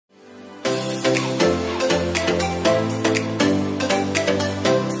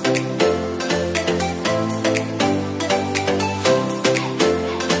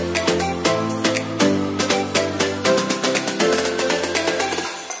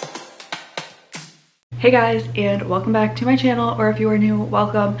Hey guys, and welcome back to my channel, or if you are new,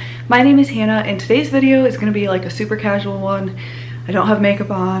 welcome. My name is Hannah, and today's video is going to be like a super casual one. I don't have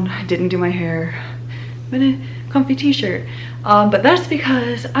makeup on, I didn't do my hair, I'm in a comfy t-shirt. But that's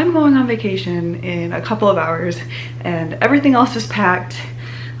because I'm going on vacation in a couple of hours and everything else is packed.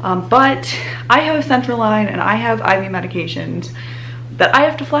 But I have a central line and I have IV medications that I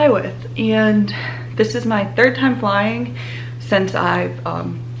have to fly with. And this is my third time flying since I've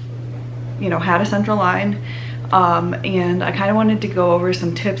had a central line, and I kind of wanted to go over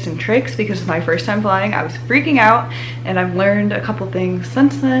some tips and tricks because it's my first time flying. I was freaking out and I've learned a couple things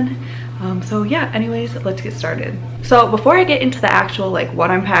since then. So yeah, anyways, let's get started. So before I get into the actual like what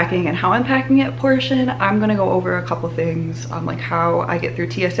I'm packing and how I'm packing it portion, I'm gonna go over a couple things like how I get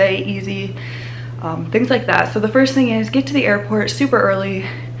through TSA easy, things like that. So the first thing is get to the airport super early,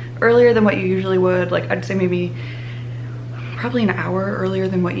 earlier than what you usually would. Like I'd say maybe probably an hour earlier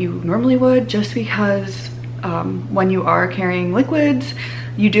than what you normally would, just because when you are carrying liquids,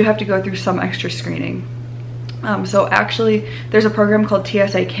 you do have to go through some extra screening. So actually there's a program called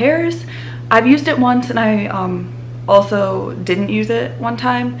TSA Cares. I've used it once and I also didn't use it one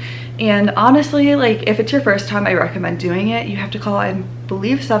time. And honestly, like if it's your first time, I recommend doing it. You have to call, I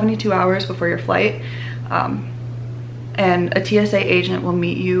believe, 72 hours before your flight. And a TSA agent will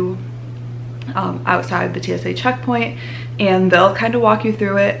meet you outside the TSA checkpoint, and they'll kind of walk you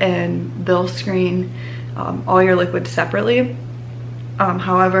through it and they'll screen all your liquids separately.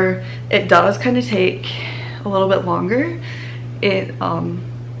 However, it does kind of take a little bit longer. It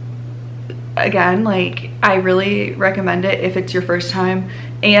again, like I really recommend it if it's your first time.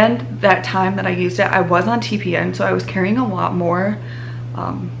 And that time that I used it, I was on TPN, so I was carrying a lot more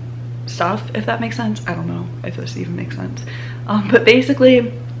stuff, if that makes sense. I don't know if this even makes sense, but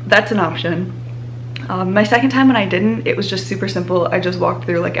basically that's an option. My second time when I didn't, it was just super simple. I just walked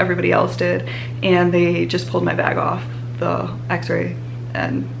through like everybody else did, and they just pulled my bag off the x-ray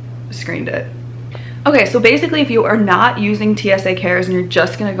and screened it. Okay, so basically if you are not using TSA Cares and you're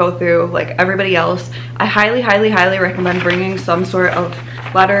just gonna go through like everybody else, I highly recommend bringing some sort of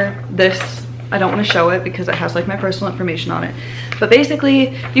letter. This, I don't want to show it because it has like my personal information on it, but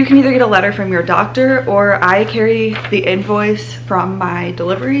basically you can either get a letter from your doctor, or I carry the invoice from my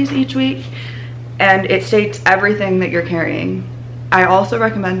deliveries each week and it states everything that you're carrying. I also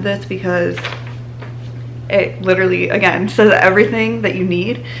recommend this because it literally, again, says everything that you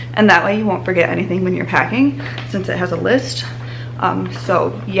need, and that way you won't forget anything when you're packing since it has a list.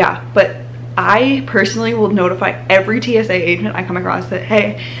 So yeah, but I personally will notify every TSA agent I come across that,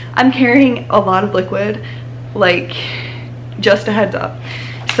 hey, I'm carrying a lot of liquid, like just a heads up.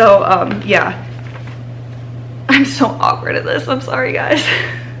 So yeah, I'm so awkward at this, I'm sorry guys.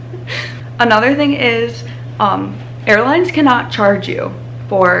 Another thing is airlines cannot charge you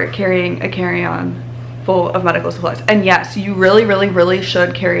for carrying a carry-on full of medical supplies. And yes, you really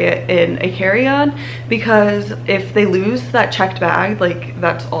should carry it in a carry-on, because if they lose that checked bag, like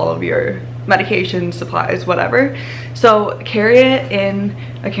that's all of your medication, supplies, whatever. So carry it in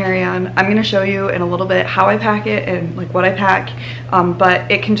a carry-on. I'm going to show you in a little bit how I pack it and like what I pack,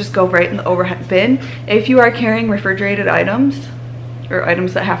 but it can just go right in the overhead bin. If you are carrying refrigerated items, or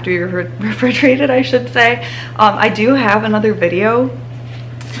items that have to be refrigerated, I should say, I do have another video.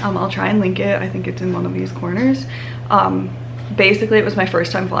 I'll try and link it. I think it's in one of these corners. Basically it was my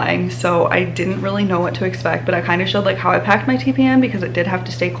first time flying, so I didn't really know what to expect, but I kind of showed like how I packed my TPN because it did have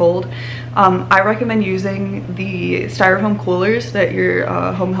to stay cold. I recommend using the styrofoam coolers that your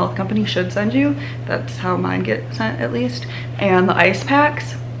home health company should send you. That's how mine get sent, at least. And the ice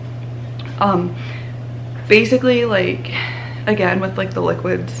packs. Basically, like, again, with like the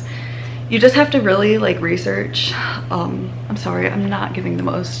liquids, you just have to really like research. I'm sorry, I'm not giving the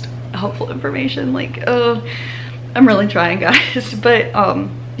most helpful information, like I'm really trying guys, but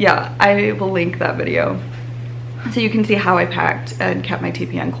yeah, I will link that video so you can see how I packed and kept my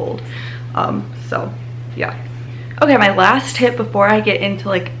TPN cold. So yeah. Okay, my last tip before I get into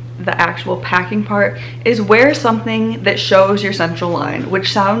like the actual packing part is wear something that shows your central line,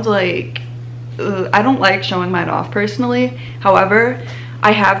 which sounds like I don't like showing mine off personally. However,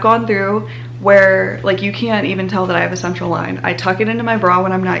 I have gone through where like you can't even tell that I have a central line. I tuck it into my bra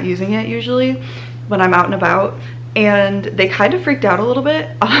when I'm not using it, usually when I'm out and about, and they kind of freaked out a little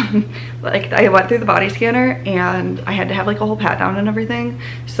bit. Like I went through the body scanner and I had to have like a whole pat down and everything.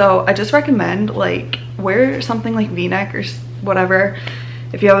 So I just recommend like wear something like v-neck or whatever.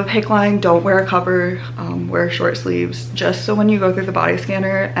 If you have a PICC line, don't wear a cover, wear short sleeves, just so when you go through the body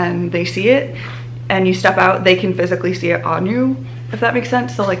scanner and they see it and you step out, they can physically see it on you, if that makes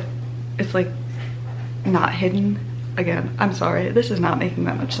sense. So like it's like not hidden. Again, I'm sorry, this is not making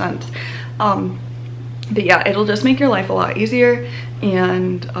that much sense. But yeah, it'll just make your life a lot easier,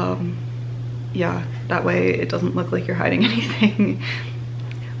 and yeah, that way it doesn't look like you're hiding anything.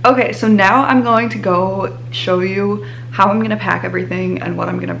 Okay, so now I'm going to go show you how I'm gonna pack everything and what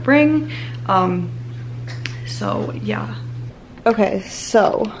I'm gonna bring. So yeah. Okay,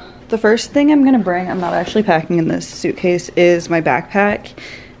 so the first thing I'm gonna bring, I'm not actually packing in this suitcase, is my backpack.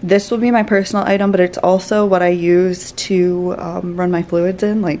 This will be my personal item, but it's also what I use to run my fluids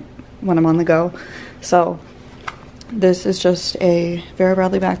in, like when I'm on the go. So this is just a Vera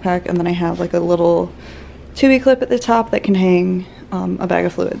Bradley backpack, and then I have like a little tubey clip at the top that can hang a bag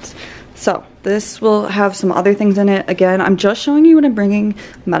of fluids. So this will have some other things in it. Again, I'm just showing you what I'm bringing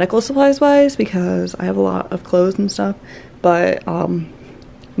medical supplies wise because I have a lot of clothes and stuff, but none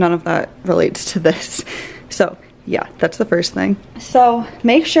of that relates to this. So yeah, that's the first thing. So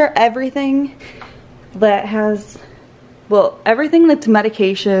make sure everything that has, well, everything that's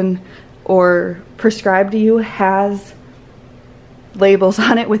medication or prescribed to you has labels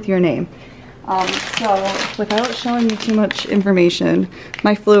on it with your name. So without showing you too much information,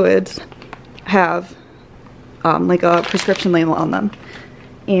 my fluids have like a prescription label on them,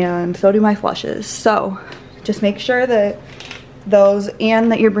 and so do my flushes. So just make sure that those,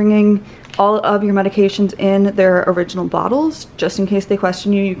 and that you're bringing all of your medications in their original bottles, just in case they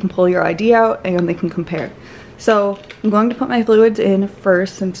question you. You can pull your ID out and they can compare. So I'm going to put my fluids in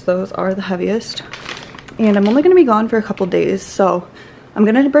first since those are the heaviest, and I'm only going to be gone for a couple days, so I'm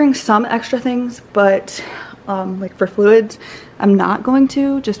going to bring some extra things, but like for fluids I'm not going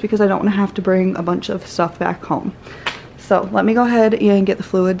to, just because I don't want to have to bring a bunch of stuff back home. So let me go ahead and get the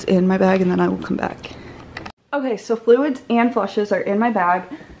fluids in my bag and then I will come back. Okay, so fluids and flushes are in my bag.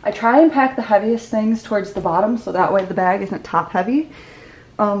 I try and pack the heaviest things towards the bottom so that way the bag isn't top heavy.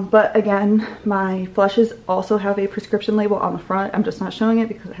 But again, my flushes also have a prescription label on the front. I'm just not showing it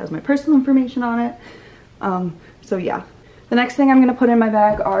because it has my personal information on it. So yeah. The next thing I'm going to put in my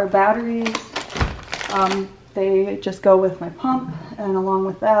bag are batteries. They just go with my pump, and along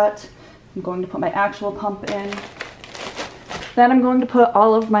with that, I'm going to put my actual pump in. Then I'm going to put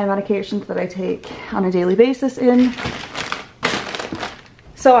all of my medications that I take on a daily basis in.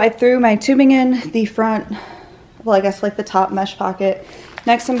 So I threw my tubing in the front, well, I guess like the top mesh pocket.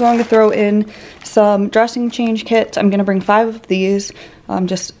 Next, I'm going to throw in some dressing change kits. I'm going to bring 5 of these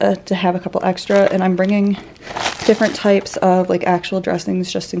just to have a couple extra, and I'm bringing different types of like actual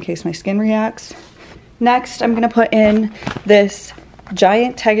dressings just in case my skin reacts. Next, I'm going to put in this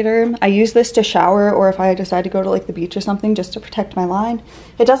giant Tegaderm. I use this to shower, or if I decide to go to like the beach or something, just to protect my line.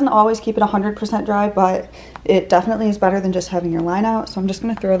 It doesn't always keep it 100% dry, but it definitely is better than just having your line out, so I'm just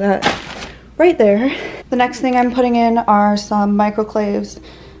going to throw that right there. The next thing I'm putting in are some microclaves.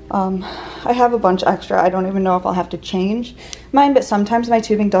 I have a bunch extra. I don't even know if I'll have to change mine, but sometimes my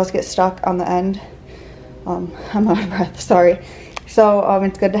tubing does get stuck on the end. I'm out of breath, sorry. So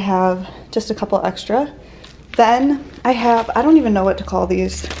it's good to have just a couple extra. Then I have, I don't even know what to call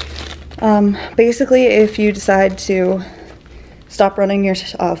these. Basically, if you decide to stop running your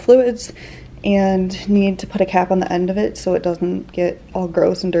fluids and need to put a cap on the end of it so it doesn't get all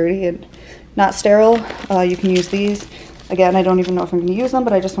gross and dirty and not sterile, you can use these. Again, I don't even know if I'm going to use them,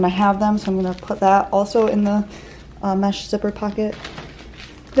 but I just want to have them, so I'm going to put that also in the mesh zipper pocket.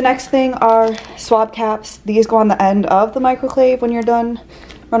 The next thing are swab caps. These go on the end of the microclave when you're done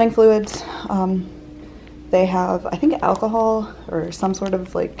running fluids. They have, I think, alcohol or some sort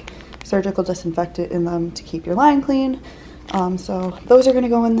of like surgical disinfectant in them to keep your line clean. So those are going to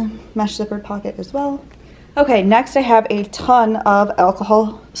go in the mesh zippered pocket as well. Okay, next I have a ton of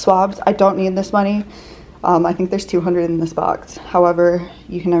alcohol swabs. I don't need this many. I think there's 200 in this box. However,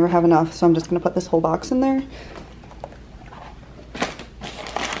 you can never have enough, so I'm just going to put this whole box in there.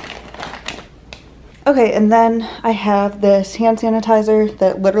 Okay, and then I have this hand sanitizer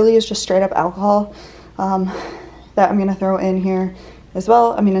that literally is just straight up alcohol that I'm going to throw in here as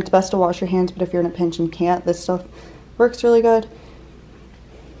well. I mean, it's best to wash your hands, but if you're in a pinch and can't, this stuff works really good.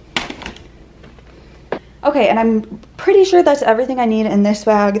 Okay, and I'm pretty sure that's everything I need in this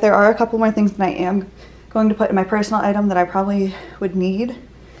bag. There are a couple more things that I am going to put in my personal item that I probably would need,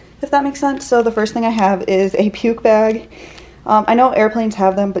 if that makes sense. So the first thing I have is a puke bag. I know airplanes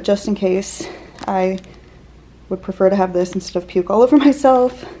have them, but just in case, I would prefer to have this instead of puke all over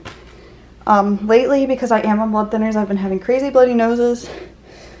myself. Lately, because I am on blood thinners, I've been having crazy bloody noses.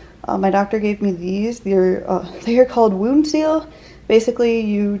 My doctor gave me these. They're called Wound Seal. Basically,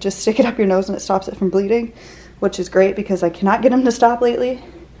 you just stick it up your nose and it stops it from bleeding, which is great because I cannot get them to stop lately.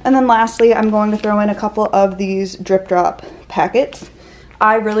 And then lastly, I'm going to throw in a couple of these drip drop packets.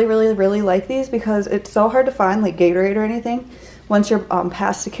 I really like these because it's so hard to find like Gatorade or anything once you're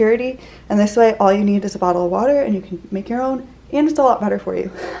past security. And this way, all you need is a bottle of water and you can make your own, and it's a lot better for you.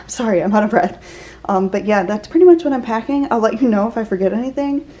 Sorry, I'm out of breath. But yeah, that's pretty much what I'm packing. I'll let you know if I forget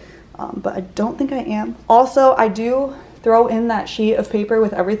anything, but I don't think I am. Also, I do throw in that sheet of paper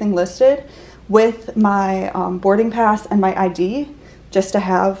with everything listed with my boarding pass and my ID, just to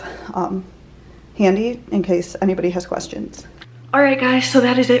have handy in case anybody has questions. Alright guys, so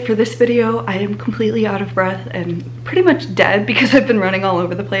that is it for this video. I am completely out of breath and pretty much dead because I've been running all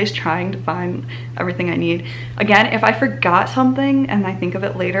over the place trying to find everything I need. Again, if I forgot something and I think of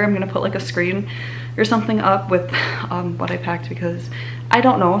it later, I'm going to put like a screen or something up with what I packed, because I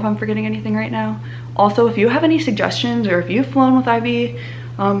don't know if I'm forgetting anything right now. Also, if you have any suggestions or if you've flown with IV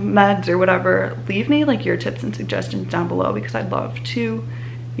meds or whatever, leave me like your tips and suggestions down below, because I'd love to,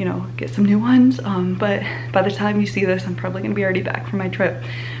 you know, get some new ones. But by the time you see this, I'm probably gonna be already back from my trip.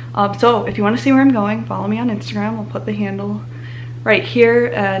 So if you want to see where I'm going, follow me on Instagram. I'll put the handle right here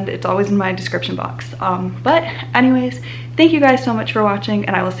and it's always in my description box. But anyways, thank you guys so much for watching,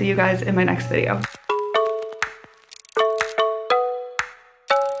 and I will see you guys in my next video.